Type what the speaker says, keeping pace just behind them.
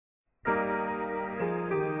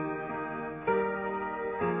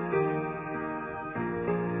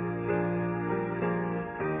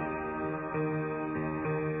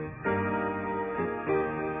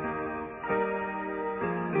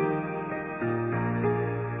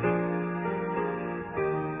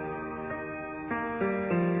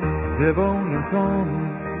Ze wonen soms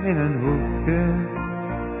in een hoekje,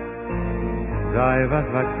 zij was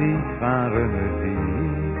wat ziek van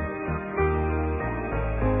remuziek.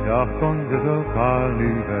 Toch kon ze zo gauw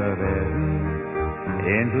nu bewegen,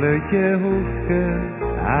 in het lutje hoekje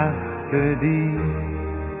achter die.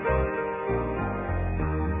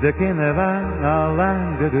 De kinderen waren al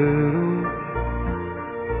lang de deur uit,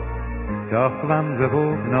 toch kwam ze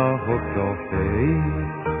ook nog op zo'n steen.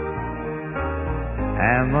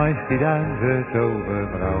 En meest die dag ze zo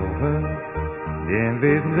bevrouwen, die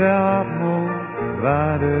wisten ze op moest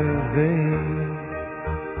waar de zee.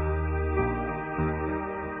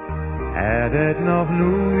 Het nog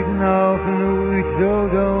nooit zo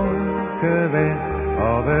donker werd,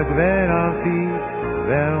 of het werd altijd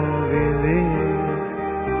wel weer licht.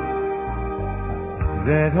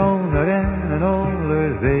 Zet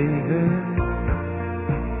 107,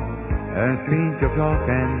 een vriendje op klok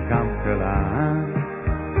en kampgelaan.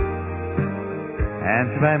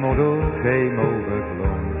 En zwijmel door zee over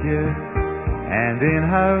klontje, en in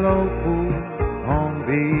haar loopvoet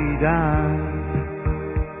onbedaan.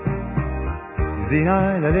 Die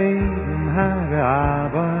hele leven haar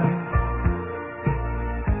arbeid,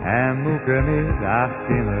 en moeke met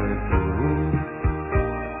 18 toe.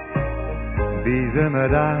 Wie ze me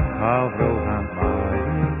daar al vroeg aan het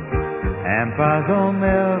maaien, en pas om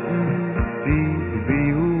melken die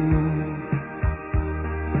bij hoe.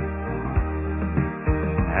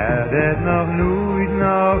 Het nog nooit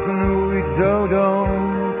zo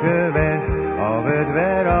donker werd, of het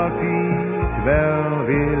werd altijd wel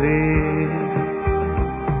weer licht.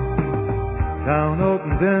 Dan op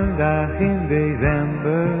een zondag in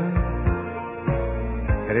december,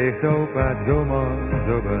 kreeg opa zomaar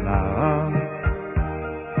zo benauwd.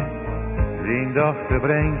 Zijn dochter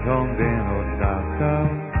brengt soms in Oostafstad,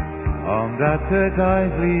 omdat ze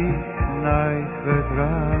thuis lief nooit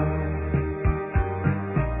vertrouwt.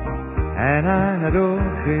 En haar dood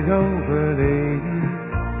is overleden,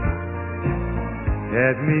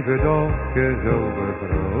 het lieve dochter zo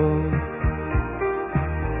begroot.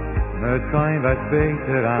 Misschien wat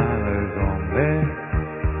beter aan de zon weg,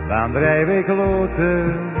 dan 3 weken later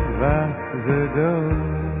was ze dood.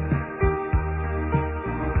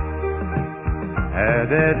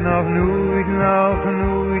 Het nog nooit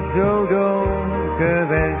zo donker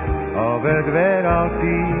werd, of het werd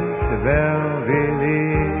altijd wel weer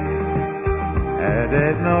licht.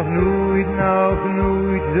 Het nog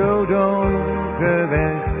nooit zo donker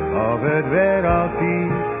werd, of het werd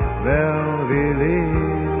altijd wel weer licht.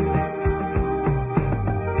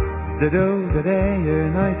 De dood die je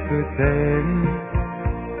nooit vertellen,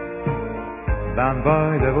 dan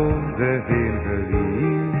beide woorden veel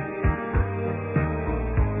verlies.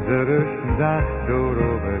 Ze rusten zacht door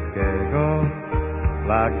op het kerkhof,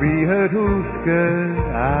 vlak bij het hoefje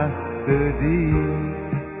achter die.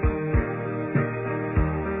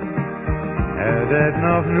 Het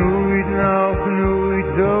nog nooit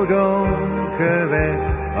zo donker werd,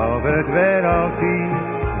 of het werd altijd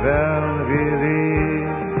wel weer licht.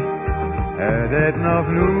 Het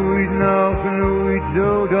nog nooit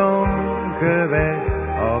zo donker werd,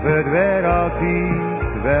 of het werd altijd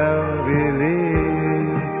wel weer licht.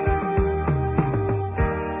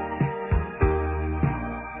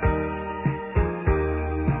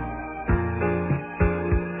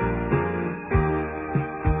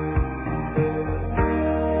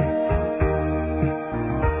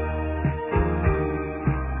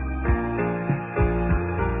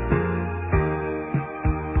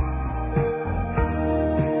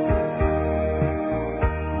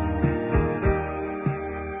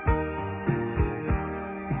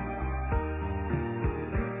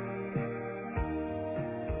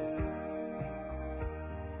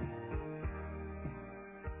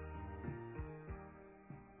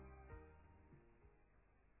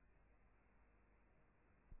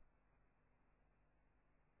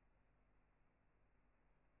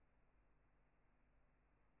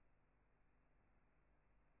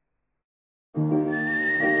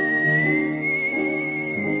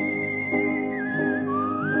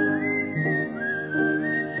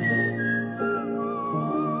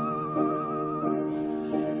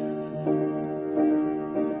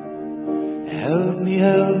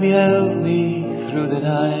 Help me through the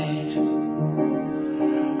night.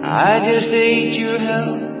 I just need your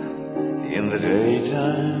help in the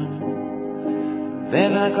daytime.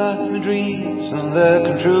 Then I got my dreams under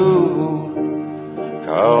control.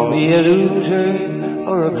 Call me a loser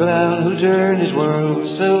or a clown who turned his world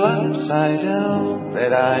so upside down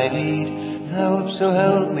that I need help. So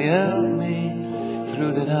help me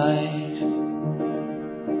through the night.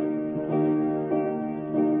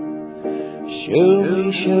 Show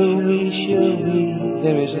me, show me, show me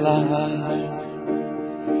there is light.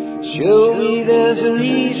 Show me there's a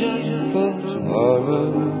reason for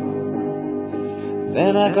tomorrow.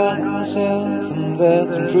 Then I got myself under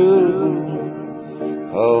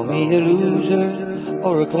control. Call me a loser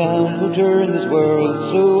or a clown who turned this world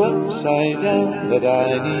so upside down that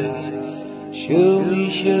I need. Show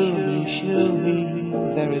me, show me, show me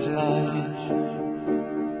there is light.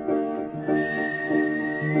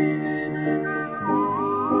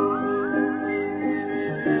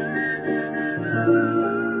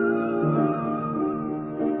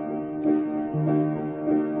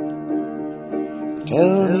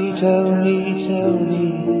 Tell me, tell me, tell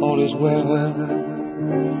me all is well.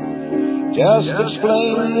 Just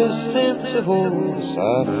explain the sense of all the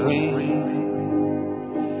suffering.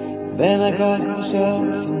 Then I got myself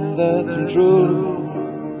under control.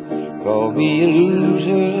 Call me a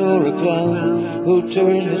loser or a clown who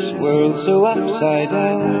turned this world so upside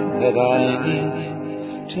down that I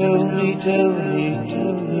need. Tell me, tell me,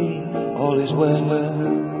 tell me all is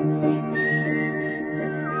well.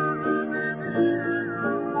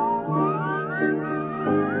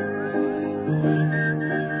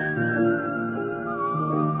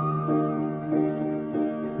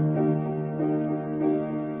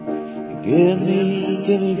 Give me,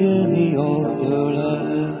 give me, give me all your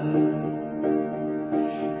love.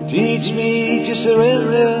 Teach me to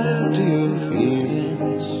surrender to your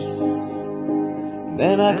feelings.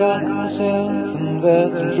 Then I got myself under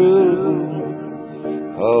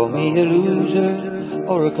control. Call me a loser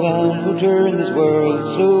or a clown who turned this world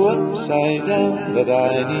so upside down that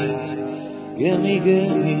I need. Give me,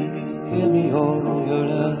 give me, give me all your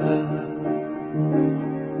love.